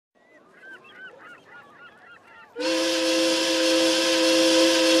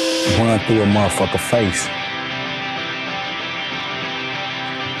run through a motherfucker face.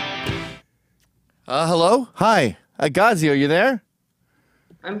 Hello? Hi. Gazi, are you there?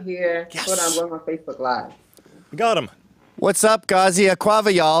 I'm here. Yes. Hold on, we're on Facebook Live. We got him. What's up, Gazi?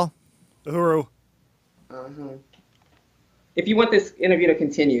 Quava, y'all. Uhuru. If you want this interview to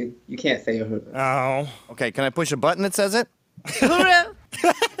continue, you can't say Uhuru. Oh. Okay, can I push a button that says it?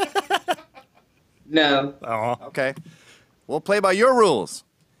 No. Oh. Okay. We'll play by your rules.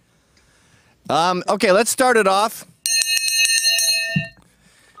 Okay, let's start it off.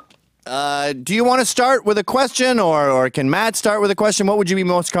 Do you want to start with a question, or can Matt start with a question? What would you be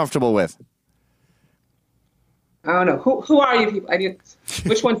most comfortable with? I don't know. Who are you people?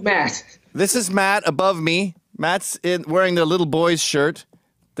 Which one's Matt? This is Matt above me. Matt's wearing the little boy's shirt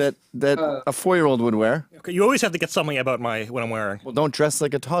that a 4-year-old would wear. Okay, you always have to get something about what I'm wearing. Well, don't dress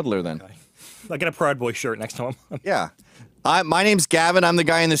like a toddler then. Okay. I'll get a Proud Boy shirt next to him. Yeah. My name's Gavin. I'm the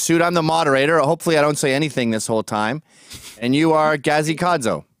guy in the suit. I'm the moderator. Hopefully I don't say anything this whole time. And you are Gazi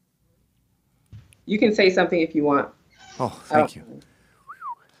Kodzo. You can say something if you want. Oh, thank you.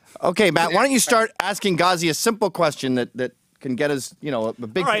 Okay, Matt, why don't you start asking Gazi a simple question that can get us, a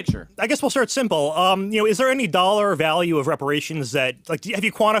big picture. I guess we'll start simple. Is there any dollar value of reparations that, have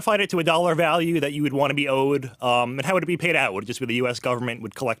you quantified it to a dollar value that you would want to be owed? And how would it be paid out? Would it just be the U.S. government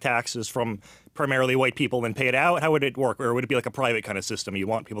would collect taxes from primarily white people and then pay it out? How would it work? Or would it be like a private kind of system you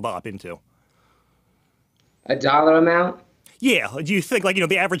want people to opt into? A dollar amount? Yeah. Do you think,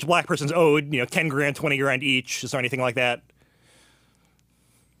 the average black person's owed, 10 grand, 20 grand each? Is there anything like that?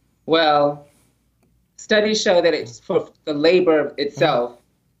 Well, studies show that it's for the labor itself,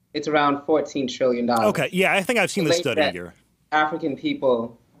 it's around $14 trillion. Okay, yeah, I think I've seen this study here. African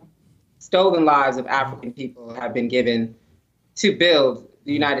people, stolen lives of African people have been given to build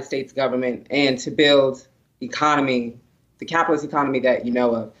the United States government and to build economy, the capitalist economy that you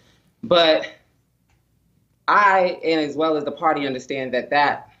know of. But I, and as well as the party, understand that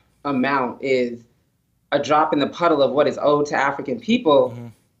that amount is a drop in the puddle of what is owed to African people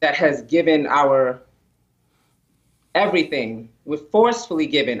that has given our everything. We're forcefully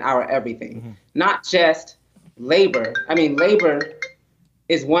given our everything, not just labor. I mean, labor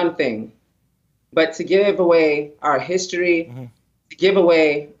is one thing, but to give away our history, to give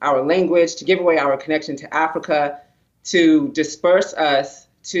away our language, to give away our connection to Africa, to disperse us,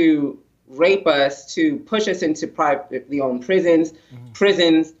 to rape us, to push us into privately owned prisons,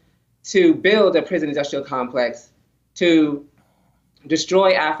 to build a prison industrial complex, to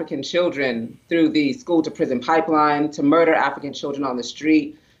destroy African children through the school to prison pipeline, to murder African children on the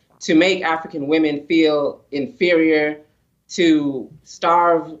street, to make African women feel inferior, to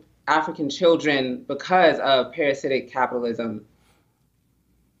starve African children because of parasitic capitalism.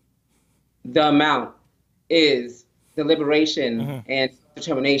 The amount is the liberation and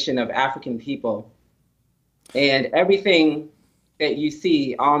determination of African people. And everything that you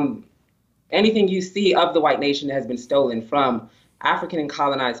see anything you see of the white nation has been stolen from African and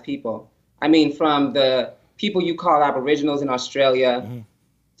colonized people. I mean, from the people you call Aboriginals in Australia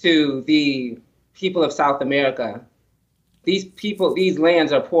to the people of South America. These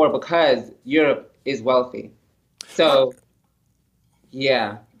lands are poor because Europe is wealthy. So,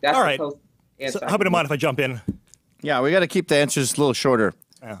 yeah, that's all right. the close answer. So, how about mind if I jump in? Yeah, we got to keep the answers a little shorter.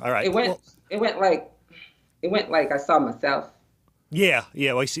 All right. It went like I saw myself. Yeah, we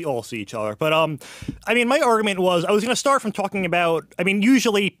all see each other. But, my argument was, I was going to start from talking about,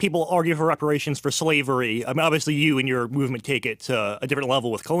 usually people argue for reparations for slavery. Obviously you and your movement take it to a different level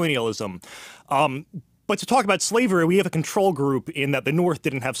with colonialism. But to talk about slavery, we have a control group in that the North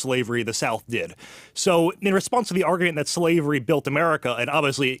didn't have slavery, the South did. So in response to the argument that slavery built America, and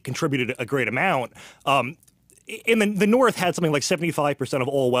obviously it contributed a great amount, the North had something like 75% of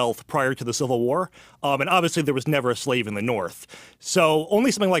all wealth prior to the Civil War, and obviously there was never a slave in the North. So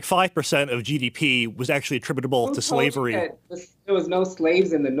only something like 5% of GDP was actually attributable to slavery. There was no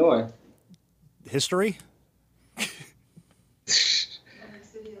slaves in the North. History?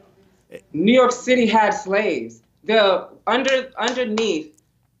 New York City had slaves. Underneath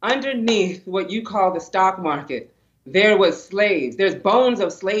what you call the stock market, there was slaves. There's bones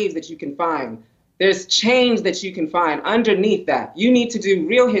of slaves that you can find. There's chains that you can find underneath that. You need to do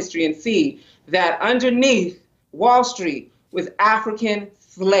real history and see that underneath Wall Street was African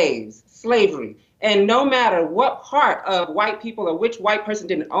slaves, slavery. And no matter what part of white people or which white person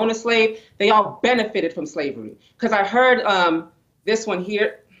didn't own a slave, they all benefited from slavery. Because I heard this one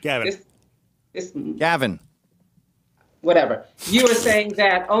here. Gavin. Gavin. Whatever. You were saying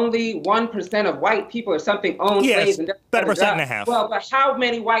that only 1% of white people or something own slaves. Yes, about 1.5%. Well, but how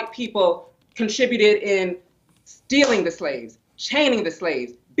many white people contributed in stealing the slaves, chaining the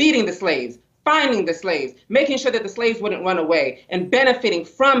slaves, beating the slaves, finding the slaves, making sure that the slaves wouldn't run away, and benefiting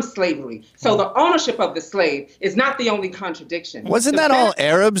from slavery. So the ownership of the slave is not the only contradiction. Wasn't that all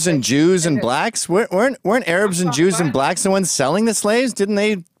Arabs and Jews and blacks? Weren't Arabs and Jews and blacks the ones selling the slaves? Didn't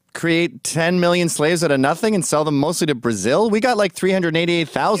they create 10 million slaves out of nothing and sell them mostly to Brazil? We got like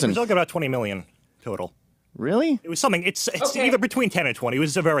 388,000. Brazil got about 20 million total. Really? It was something. It's Okay. either between 10 and 20. It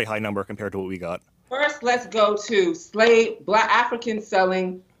was a very high number compared to what we got. First, let's go to black Africans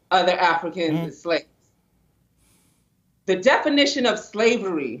selling other Africans as slaves. The definition of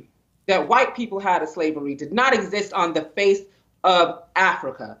slavery that white people had of slavery did not exist on the face of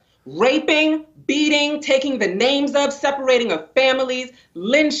Africa. Raping, beating, taking the names of, separating of families,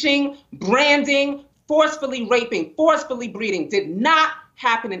 lynching, branding, forcefully raping, forcefully breeding did not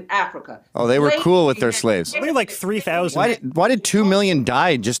happen in Africa. Oh, they were cool with their slaves. Only like 3,000. Why did 2 million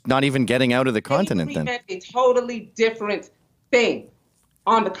die just not even getting out of the continent then? Meant a totally different thing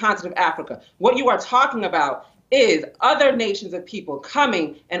on the continent of Africa. What you are talking about is other nations of people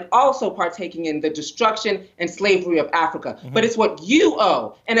coming and also partaking in the destruction and slavery of Africa. But it's what you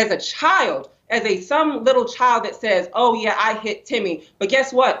owe. And as a child, some little child that says, oh yeah, I hit Timmy, but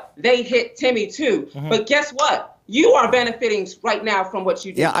guess what? They hit Timmy too. But guess what? You are benefiting right now from what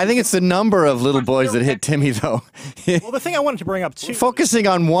you did. Yeah, I think it's the number of little boys that hit Timmy, though. Well, the thing I wanted to bring up too. Focusing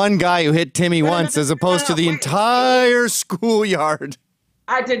on one guy who hit Timmy once as opposed to the entire schoolyard.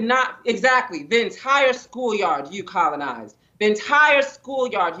 I did not, exactly. The entire schoolyard you colonized. The entire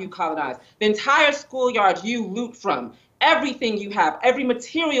schoolyard you colonized. The entire schoolyard you loot from. Everything you have, every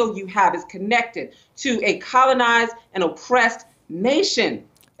material you have is connected to a colonized and oppressed nation.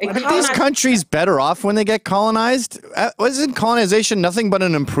 Aren't these countries better off when they get colonized? Wasn't colonization nothing but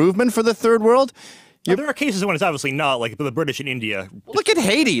an improvement for the third world? There are cases when it's obviously not, like the British in India. Look at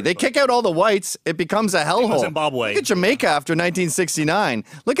Haiti. They kick out all the whites. It becomes a hellhole. Zimbabwe. Look at Jamaica after 1969.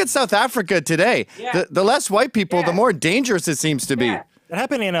 Look at South Africa today. Yeah. The less white people, Yeah. the more dangerous it seems to be. Yeah. That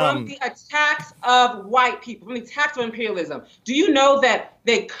happened in From the attacks of white people, from the attacks of imperialism. Do you know that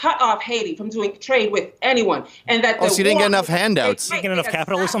they cut off Haiti from doing trade with anyone? And that So you didn't get enough handouts. You didn't get enough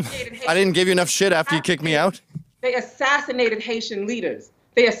capitalism? I didn't give you enough shit after you kicked me out. They assassinated Haitian leaders.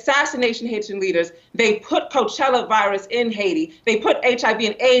 They assassinated Haitian leaders. They put Coachella virus in Haiti. They put HIV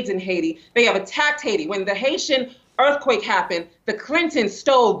and AIDS in Haiti. They have attacked Haiti. When the Haitian earthquake happened, the Clintons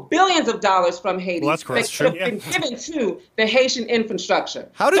stole billions of dollars from Haiti. Well, that's correct. That could have been given to the Haitian infrastructure.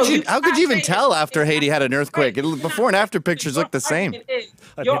 How could you even tell after Haiti had an earthquake? Before and after pictures look the same.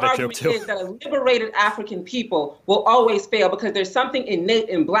 Your argument is that a liberated African people will always fail because there's something innate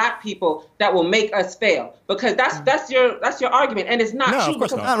in black people that will make us fail. Because that's your argument, and it's not No, true. of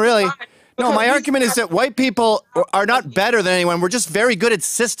course Not really. No, my argument is that white people are not better than anyone. We're just very good at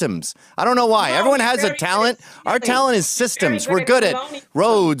systems. I don't know why. No, Everyone we're has a very good talent. at Our talent is systems. We're good at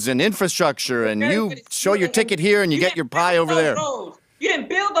roads and infrastructure, and you show your ticket here and you get your pie over there. You didn't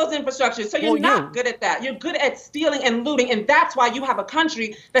build those infrastructures, so you're not good at that. You're good at stealing and looting, and that's why you have a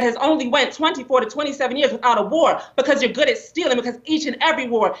country that has only went 24 to 27 years without a war, because you're good at stealing, because each and every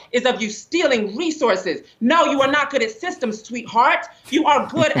war is of you stealing resources. No, you are not good at systems, sweetheart. You are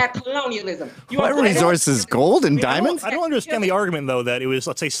good at colonialism. What resources? Gold and diamonds? I don't understand the argument, though, that it was,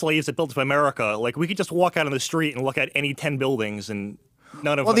 let's say, slaves that built up America. Like, we could just walk out on the street and look at any 10 buildings and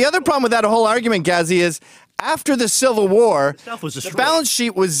none of them. Well, the other problem with that whole argument, Gazi, is after the Civil War, the balance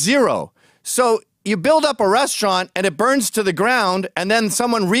sheet was zero. So you build up a restaurant and it burns to the ground, and then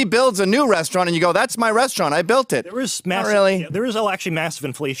someone rebuilds a new restaurant and you go, that's my restaurant, I built it. There was massive, really. There was actually massive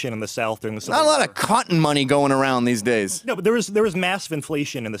inflation in the South during the Civil War. Not a lot of cotton money going around these days. No, but there was massive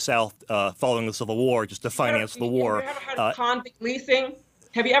inflation in the South following the Civil War just to finance the war. Have you ever heard of convict leasing?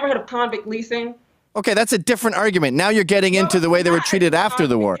 Have you ever heard of convict leasing? Okay, that's a different argument. Now you're getting into the way they were treated after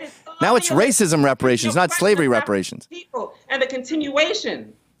the war. Now it's racism reparations, not slavery reparations. People and the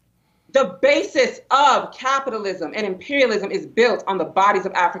continuation. The basis of capitalism and imperialism is built on the bodies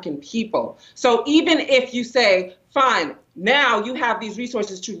of African people. So even if you say, fine, now you have these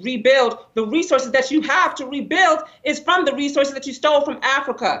resources to rebuild, the resources that you have to rebuild is from the resources that you stole from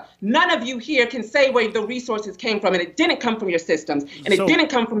Africa. None of you here can say where the resources came from, and it didn't come from your systems, and it didn't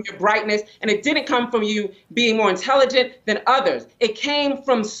come from your brightness, and it didn't come from you being more intelligent than others. It came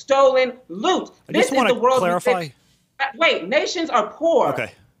from stolen loot. This is the world. Clarify. Wait, nations are poor.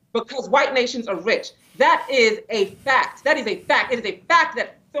 Okay. Because white nations are rich. That is a fact. That is a fact. It is a fact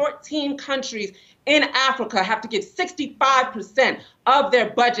that 14 countries in Africa have to give 65% of their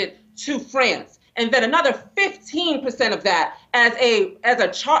budget to France. and then another 15% of that as a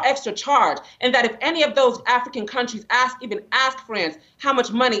extra charge. And that if any of those African countries even ask France how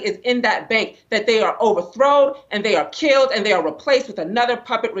much money is in that bank, that they are overthrown and they are killed and they are replaced with another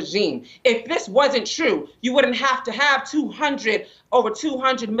puppet regime. If this wasn't true, you wouldn't have to have over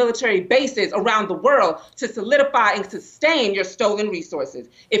 200 military bases around the world to solidify and sustain your stolen resources.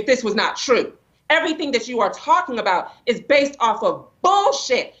 If this was not true. Everything that you are talking about is based off of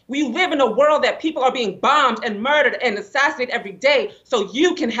bullshit. We live in a world that people are being bombed and murdered and assassinated every day so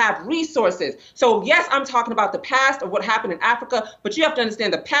you can have resources. So yes, I'm talking about the past of what happened in Africa, but you have to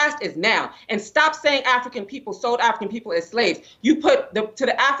understand the past is now. And stop saying African people sold African people as slaves. You put to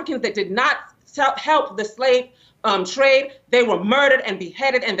the Africans that did not help the slave trade, they were murdered and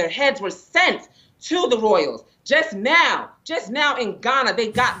beheaded and their heads were sent to the royals. Just now in Ghana, they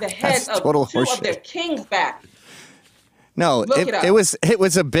got the heads of two of their kings back. No, it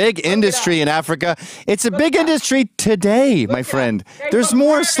was a big industry in Africa. It's a big industry today, my friend. There's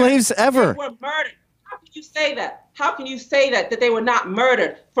more slaves ever. They were murdered. How can you say that? How can you say that they were not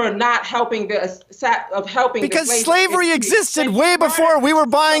murdered for not helping because slavery existed way before we were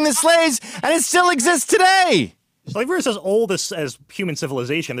buying the slaves, and it still exists today. Slavery is as old as human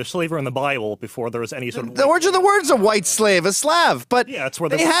civilization. There's slavery in the Bible before there was any sort of... The origin of the word's a white slave, a Slav. But yeah, that's where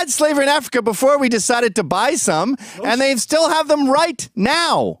they had slavery in Africa before we decided to buy some, and they still have them right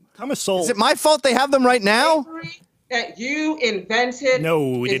now. Is it my fault they have them right now? Slavery that you invented.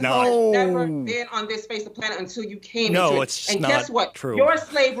 No, we did not. Has never been on this face of the planet until you came into it. No, it's and not guess what? True. Your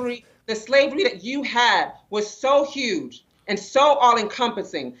slavery, the slavery that you had was so huge and so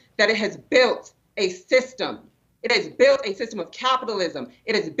all-encompassing that it has built a system. It has built a system of capitalism.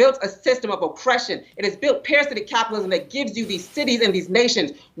 It has built a system of oppression. It has built parasitic capitalism that gives you these cities and these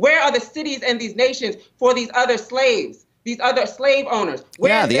nations. Where are the cities and these nations for these other slaves, these other slave owners?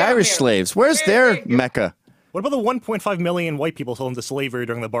 Yeah, the Irish slaves. Where's their Mecca? What about the 1.5 million white people sold into slavery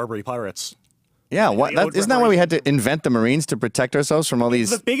during the Barbary pirates? Yeah, isn't that why we had to invent the Marines to protect ourselves from all these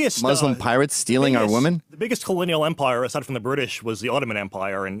Muslim pirates stealing our women? The biggest colonial empire, aside from the British, was the Ottoman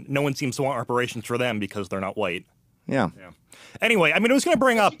Empire, and no one seems to want reparations for them because they're not white. Yeah. Anyway, I mean, I was going to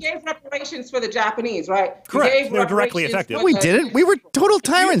bring up... You gave reparations for the Japanese, right? Correct. They were directly affected. No, we didn't. We were total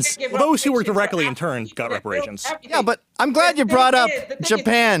tyrants. Well, those who were directly in turn got reparations. Yeah, but I'm glad you brought up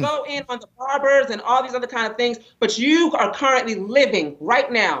Japan. You go in on the barbers and all these other kind of things, but you are currently living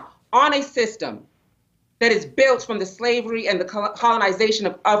right now on a system that is built from the slavery and the colonization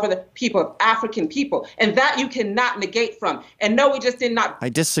of other people, of African people. And that you cannot negate from. And no, we just did not. I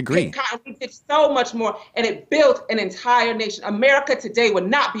disagree. We did so much more, and it built an entire nation. America today would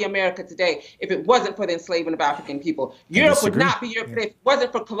not be America today if it wasn't for the enslavement of African people. Europe would not be Europe if it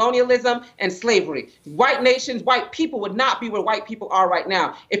wasn't for colonialism and slavery. White nations, white people would not be where white people are right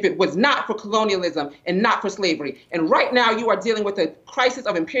now if it was not for colonialism and not for slavery. And right now you are dealing with a crisis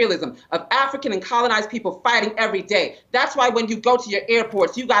of imperialism, of African and colonized people fighting every day. That's why when you go to your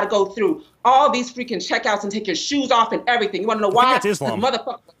airports, you got to go through all these freaking checkouts and take your shoes off and everything. You want to know why? Because motherfuckers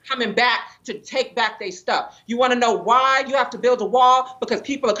are coming back to take back their stuff. You want to know why you have to build a wall? Because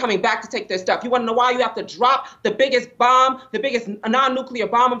people are coming back to take their stuff. You want to know why you have to drop the biggest bomb, the biggest non-nuclear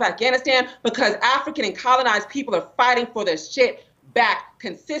bomb of Afghanistan? Because African and colonized people are fighting for their shit back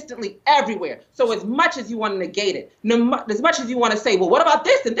consistently everywhere. So as much as you want to negate it, as much as you want to say, well, what about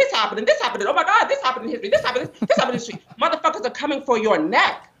this and this happened and this happened and oh my God, this happened in history, this happened in history. Motherfuckers are coming for your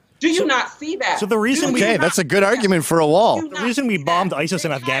neck. Do you not see that? So the reason that's a good argument for a wall. The reason we bombed ISIS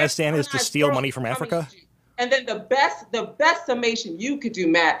in Afghanistan is to steal money from Africa. And then the best summation you could do,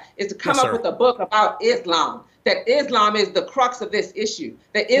 Matt, is to come up with a book about Islam. That Islam is the crux of this issue.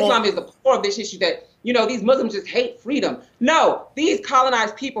 That Islam is the core of this issue. That, you know, these Muslims just hate freedom. No, these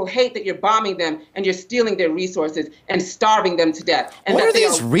colonized people hate that you're bombing them and you're stealing their resources and starving them to death. And what are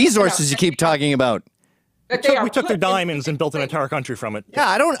these resources you keep talking about? We took their diamonds and built an entire country from it. Yeah,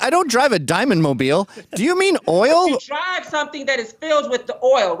 I don't drive a diamond mobile. Do you mean oil? You drive something that is filled with the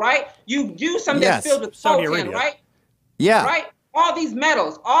oil, right? You use something that's filled with coltan, right? Yeah. Right? All these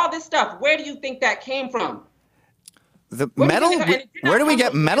metals, all this stuff, where do you think that came from? The metal? Where do we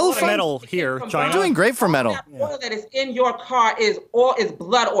get metal from? Metal here, China. We're doing great for metal. That oil that is in your car is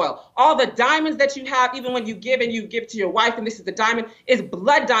blood oil. All the diamonds that you have, even when you give to your wife, and this is the diamond, is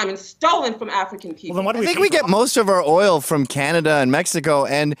blood diamonds stolen from African people. Well, then I think we get most of our oil from Canada and Mexico,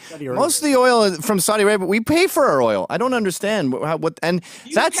 and most of the oil from Saudi Arabia. We pay for our oil. I don't understand and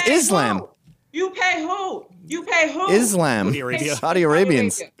that's Islam. You pay who? You pay who? Islam. Saudi Arabia. Saudi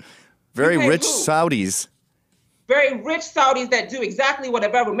Arabians. Very rich Saudis. very rich Saudis that do exactly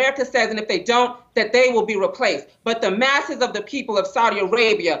whatever America says, and if they don't, that they will be replaced. But the masses of the people of Saudi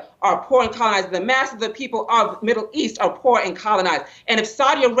Arabia are poor and colonized. The masses of the people of the Middle East are poor and colonized. And if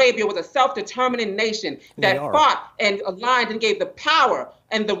Saudi Arabia was a self-determining nation that fought and aligned and gave the power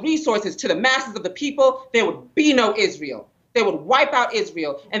and the resources to the masses of the people, there would be no Israel. They would wipe out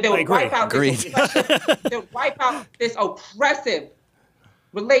Israel, and they would wipe out they would wipe out this oppressive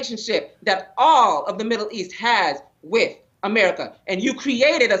relationship that all of the Middle East has with America. And you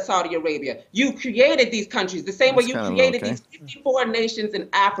created a Saudi Arabia. You created these countries the same way you created these 54 nations in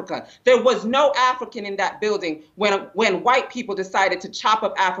Africa. There was no African in that building when white people decided to chop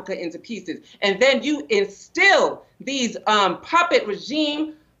up Africa into pieces. And then you instill these puppet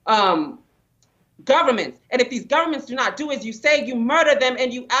regime governments. And if these governments do not do as you say, you murder them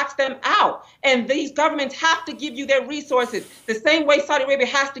and you axe them out. And these governments have to give you their resources. The same way Saudi Arabia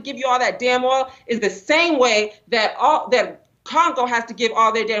has to give you all that damn oil is the same way that Congo has to give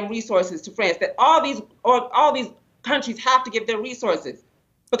all their damn resources to France. That all these countries have to give their resources.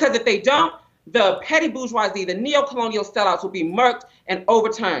 Because if they don't, the petty bourgeoisie, the neo-colonial sellouts will be murked and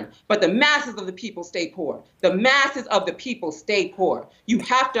overturned. But the masses of the people stay poor. The masses of the people stay poor. You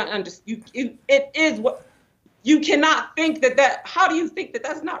have to understand. It is what you cannot think that. How do you think that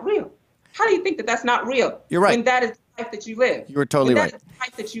that's not real? How do you think that that's not real? You're right. When that is the life that you live. You were totally right. That is the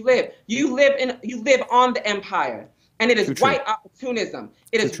life that you live. You live on the empire. And it is white opportunism.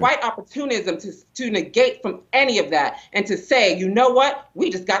 It is white opportunism to negate from any of that and to say, you know what?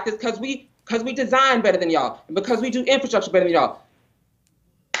 We just got this because we design better than y'all, and because we do infrastructure better than y'all.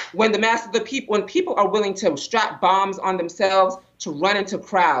 When the masses of the people, when people are willing to strap bombs on themselves to run into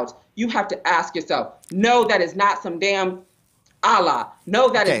crowds, you have to ask yourself, no, that is not some damn Allah. No,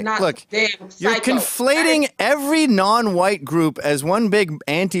 that is not some damn psycho. You're conflating every non-white group as one big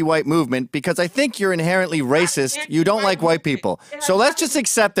anti-white movement because I think you're inherently racist. You don't like white people. So let's just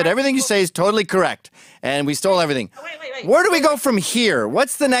accept that everything you say is totally correct and we stole everything. Where do we go from here?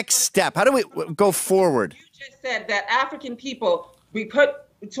 What's the next step? How do we go forward? You just said that African people, we put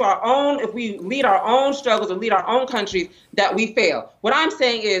to our own, if we lead our own struggles or lead our own countries, that we fail. What I'm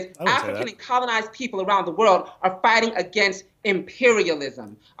saying is African and colonized people around the world are fighting against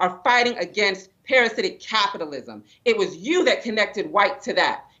imperialism, are fighting against parasitic capitalism. It was you that connected white to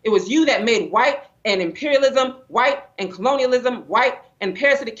that. It was you that made white and imperialism, white and colonialism, white and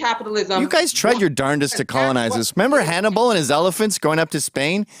parasitic capitalism. You guys tried your darndest to colonize us. Remember Hannibal and his elephants going up to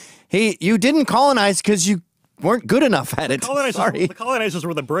Spain? You didn't colonize because you weren't good enough at it. The colonizers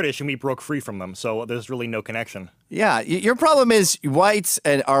were the British, and we broke free from them, so there's really no connection. Yeah, your problem is whites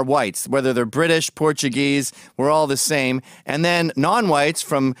are whites, whether they're British, Portuguese, we're all the same. And then non-whites,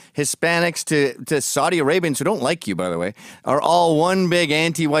 from Hispanics to Saudi Arabians, who don't like you, by the way, are all one big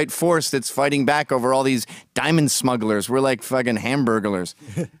anti-white force that's fighting back over all these diamond smugglers. We're like fucking hamburglers.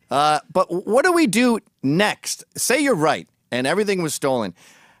 But what do we do next? Say you're right, and everything was stolen.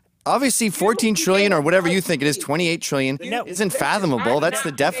 Obviously, 14 trillion or whatever you think it is, 28 trillion isn't fathomable. That's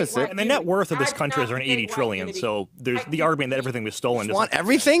the deficit. And the net worth of this country is around 80 trillion. So there's the argument that everything was stolen. You want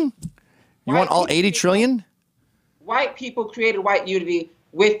everything? You want all 80 trillion? White people created white unity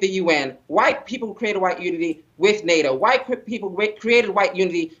with the UN. White people created white unity with NATO. White people created white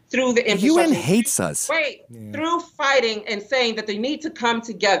unity through the infrastructure. UN hates us. Through fighting and saying that they need to come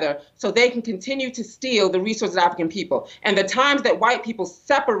together so they can continue to steal the resources of African people. And the times that white people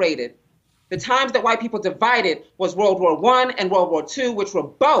separated, the times that white people divided was World War I and World War II, which were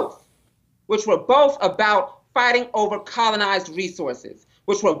both about fighting over colonized resources,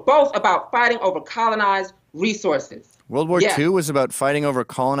 which were both about fighting over colonized resources. World War II was about fighting over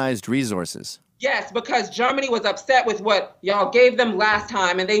colonized resources. Yes, because Germany was upset with what y'all gave them last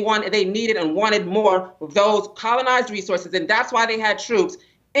time, and they needed and wanted more of those colonized resources, and that's why they had troops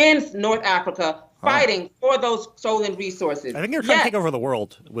in North Africa fighting for those stolen resources. I think they were trying to take over the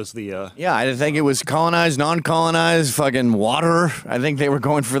world. Was the Yeah, I think it was colonized, non-colonized, fucking water. I think they were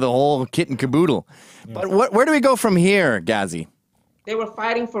going for the whole kit and caboodle. Yeah. But where do we go from here, Gazi? They were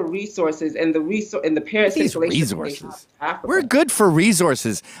fighting for resources and the parasitic resources. We're good for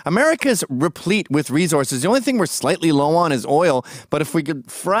resources. America's replete with resources. The only thing we're slightly low on is oil. But if we could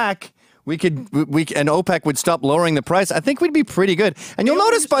frack, and OPEC would stop lowering the price, I think we'd be pretty good. And you'll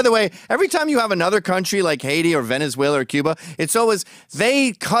notice, by the way, every time you have another country like Haiti or Venezuela or Cuba, it's always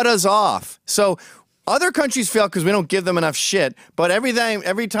they cut us off. So other countries fail because we don't give them enough shit, but every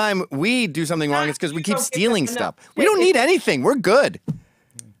time we do something wrong, it's because we keep stealing stuff. We don't need anything. We're good.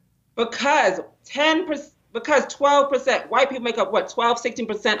 Because 12%, white people make up,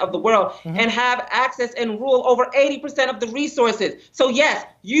 16% of the world and have access and rule over 80% of the resources. So yes,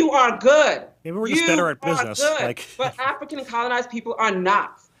 you are good. Maybe we're just better at business. Good, like, but African colonized people are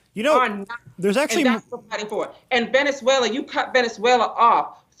not. You know, are not. There's actually... And that's what we're fighting for. And Venezuela, you cut Venezuela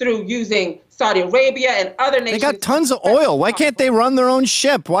off through using Saudi Arabia and other nations. They got tons of oil. Why can't they run their own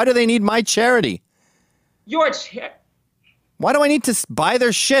ship? Why do they need my charity? Your charity. Why do I need to buy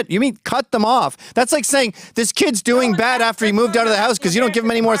their shit? You mean cut them off? That's like saying this kid's doing bad after he moved out of the house because you don't give him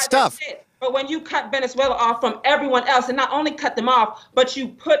any more stuff. But when you cut Venezuela off from everyone else, and not only cut them off, but you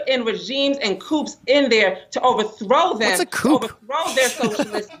put in regimes and coups in there to overthrow them, What's a coup? to overthrow their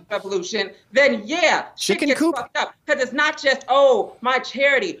socialist revolution, then yeah, shit Chicken gets coop? fucked up. Because it's not just, oh, my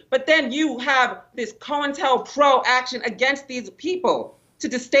charity, but then you have this COINTELPRO action against these people to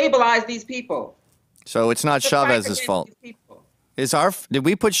destabilize these people. So it's not To fight Chavez's against fault. these people. Did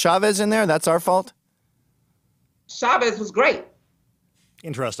we put Chavez in there? That's our fault? Chavez was great.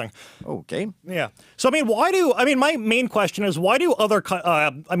 Interesting. Okay. Yeah. So, my main question is, why do other,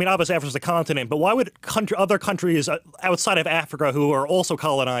 obviously Africa's a continent, but why would other countries outside of Africa who are also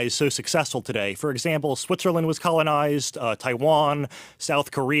colonized so successful today? For example, Switzerland was colonized, Taiwan,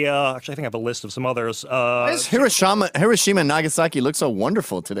 South Korea. Actually, I think I have a list of some others. Why does Hiroshima and Nagasaki look so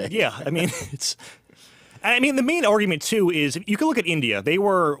wonderful today? Yeah. The main argument, too, is you can look at India. They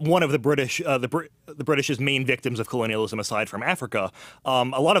were one of the British's main victims of colonialism aside from Africa. A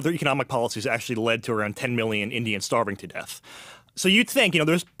lot of their economic policies actually led to around 10 million Indians starving to death. So you'd think,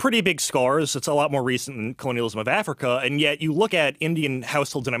 there's pretty big scars. It's a lot more recent than colonialism of Africa. And yet you look at Indian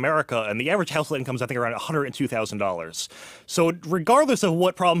households in America, and the average household income is, I think, around $102,000. So regardless of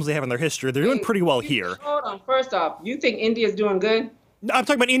what problems they have in their history, they're doing pretty well here. Hold on. First off, you think India's doing good? No, I'm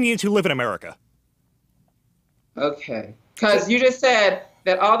talking about Indians who live in America. Okay, because you just said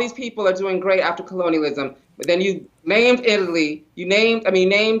that all these people are doing great after colonialism, but then you named Italy, you named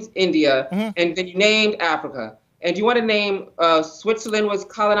India, and then you named Africa. And you want to name Switzerland was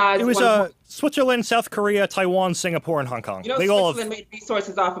colonized? It was Switzerland, South Korea, Taiwan, Singapore, and Hong Kong. They Switzerland made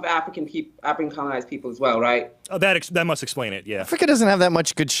resources off of African colonized people as well, right? Oh, that must explain it. Yeah. Africa doesn't have that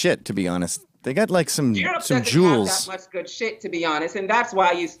much good shit, to be honest. They got like some Europe some doesn't jewels. have that much good shit, to be honest, and that's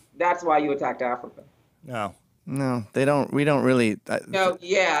why you attacked Africa. No. No, they don't. We don't really. No,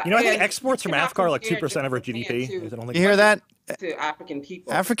 yeah. I think exports from Africa are like 2% of our GDP. You hear that? To African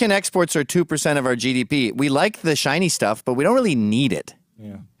people. African exports are 2% of our GDP. We like the shiny stuff, but we don't really need it.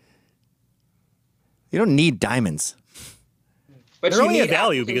 Yeah. You don't need diamonds. But they're only have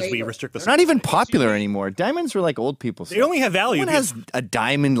value because we restrict the. They're not even popular anymore. Diamonds are like old people stuff. They only have value. No one has a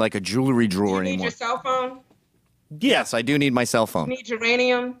diamond like a jewelry drawer anymore. You need your cell phone? Yes, I do need my cell phone. You need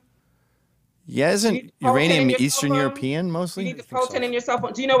uranium? Yeah, isn't uranium Eastern European mostly? You need the protein in your cell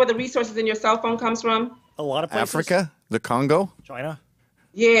phone. Do you know where the resources in your cell phone comes from? A lot of places. Africa, the Congo, China.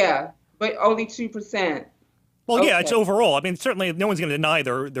 Yeah, but only 2%. Well, yeah, it's overall. Certainly no one's going to deny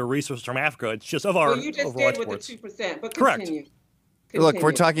their resources from Africa. It's just of our. Well, you just did with the 2%, but correct. Continue. Look,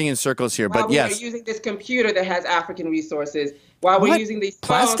 we're talking in circles here, but yes. We're using this computer that has African resources, while we're using these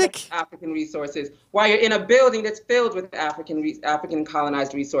phones that have African resources, while you're in a building that's filled with African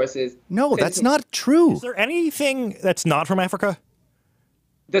colonized resources. No, that's not true. Is there anything that's not from Africa?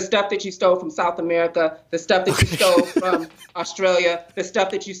 The stuff that you stole from South America, the stuff that you stole from Australia, the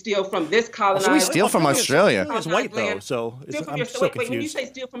stuff that you steal from this colonized. What do we steal from Australia? It's white though, so I'm so confused. Wait, when you say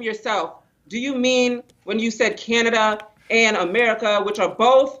steal from yourself, do you mean when you said Canada and America, which are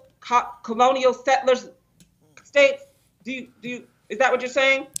both colonial settlers states? Is that what you're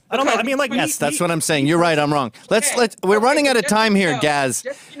saying? I don't know. Yes, that's what I'm saying. You're right. I'm wrong. We're running out of time here, Gaz.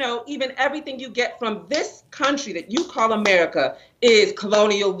 Just even everything you get from this country that you call America is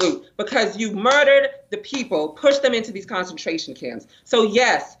colonial loot because you murdered the people, pushed them into these concentration camps. So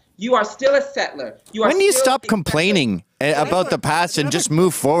yes, you are still a settler. When do you stop complaining about the past and just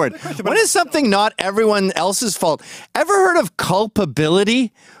move forward? When is something not everyone else's fault? Ever heard of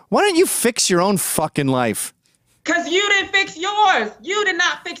culpability? Why don't you fix your own fucking life? Because you didn't fix yours. You did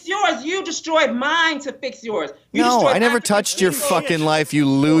not fix yours. You destroyed mine to fix yours. No, I never touched your fucking life, you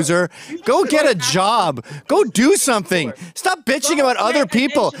loser. Go get a job. Go do something. Stop bitching about other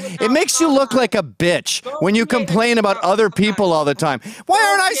people. It makes you look like a bitch when you complain about other people all the time. Why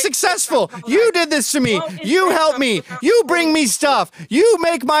aren't I successful? You did this to me. You help me. You bring me stuff. You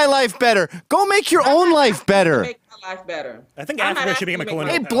make my life better. Go make your own life better. Life better. I think Africa should become a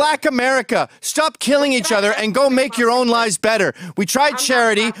colonial. Hey, Black America, stop killing each other and go make your own lives better. We tried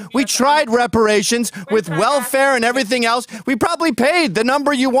charity, we tried reparations with welfare and everything else. We probably paid the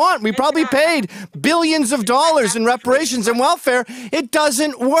number you want. We probably paid billions of dollars in reparations and welfare. It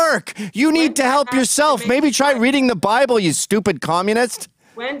doesn't work. You need to help yourself. Maybe try reading the Bible, you stupid communist.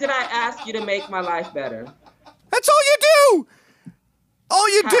 When did I ask you to make my life better? That's all you do. All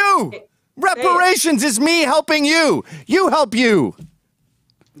you do. Reparations is me helping you. You help you.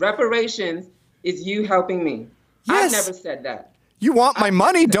 Reparations is you helping me. Yes. I've never said that. You want my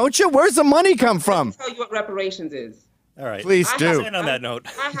money, don't you? Where's the money come from? I'll tell you what reparations is. All right. Please do. End on that note.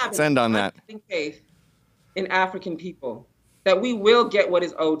 Let's end on that. Faith in African people that we will get what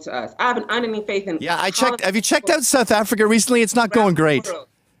is owed to us. I have an unending faith in. Yeah, I checked. Have you checked out South Africa recently? It's not going great.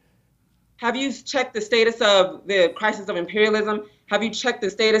 Have you checked the status of the crisis of imperialism? Have you checked the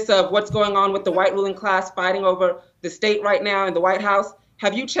status of what's going on with the white ruling class fighting over the state right now in the White House?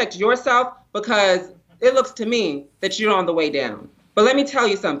 Have you checked yourself? Because it looks to me that you're on the way down. But let me tell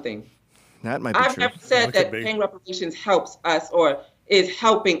you something. That might be I've true. never said that paying reparations helps us or is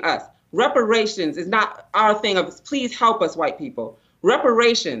helping us. Reparations is not our thing of please help us, white people.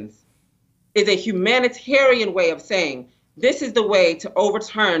 Reparations is a humanitarian way of saying this is the way to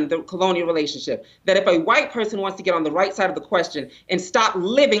overturn the colonial relationship. That if a white person wants to get on the right side of the question and stop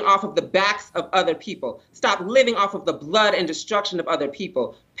living off of the backs of other people, stop living off of the blood and destruction of other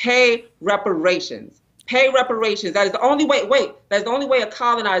people, pay reparations. Pay reparations. That is the only way, that is the only way a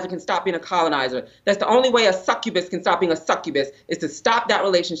colonizer can stop being a colonizer. That's the only way a succubus can stop being a succubus, is to stop that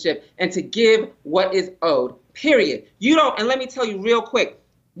relationship and to give what is owed, period. You don't, and let me tell you real quick,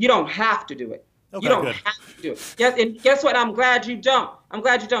 you don't have to do it. Okay, you don't good. have to do it. Yes, and guess what? I'm glad you don't. I'm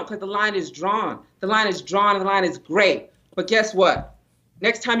glad you don't, because the line is drawn. The line is drawn and the line is great. But guess what?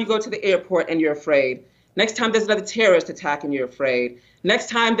 Next time you go to the airport and you're afraid, next time there's another terrorist attack and you're afraid, next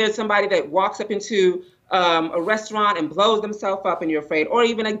time there's somebody that walks up into a restaurant and blows themselves up and you're afraid, or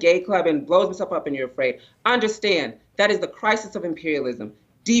even a gay club and blows themselves up and you're afraid, understand that is the crisis of imperialism.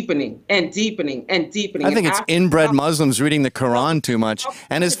 Deepening and deepening and deepening. I think it's inbred Muslims reading the Quran too much.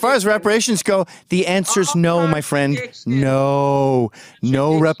 And as far as reparations go, the answer's no, my friend. No.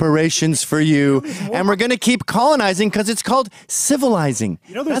 No reparations for you. And we're going to keep colonizing because it's called civilizing.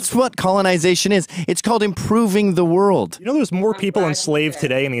 That's what colonization is. It's called improving the world. You know there's more people enslaved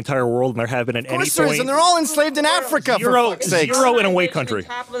today in the entire world than there have been at any point? And they're all enslaved in Africa, for fuck's sake. Zero in a way country.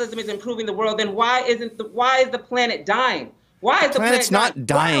 Capitalism is improving the world, then why is the planet dying? Why is the planet's not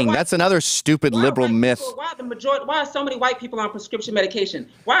dying? That's another stupid liberal myth. Why are so many white people on prescription medication?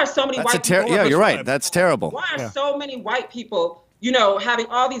 Why are so many white people? Yeah, you're right. That's terrible. Why are so many white people, having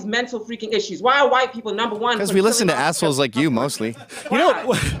all these mental freaking issues? Why are white people number one? Because we listen to assholes like you mostly.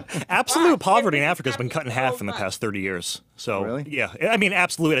 Absolute poverty in Africa has been cut in half in the past 30 years. So really? Yeah, I mean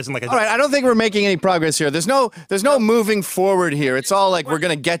absolute isn't like. All right, I don't think we're making any progress here. There's no moving forward here. It's all like we're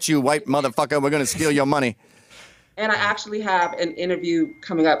gonna get you, white motherfucker. We're gonna steal your money. And I actually have an interview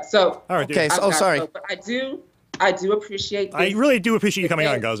coming up. So all right, okay. Sorry. But I do appreciate this. I really do appreciate you coming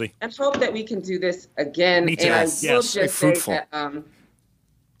on, Gazi. And hope that we can do this again. Me too. And I will yes. just say that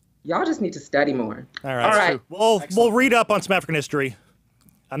y'all just need to study more. All right. We'll read up on some African history.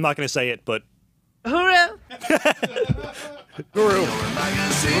 I'm not going to say it, but Hoorah! Guru.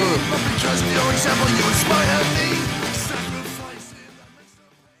 Trust your example, you inspire me.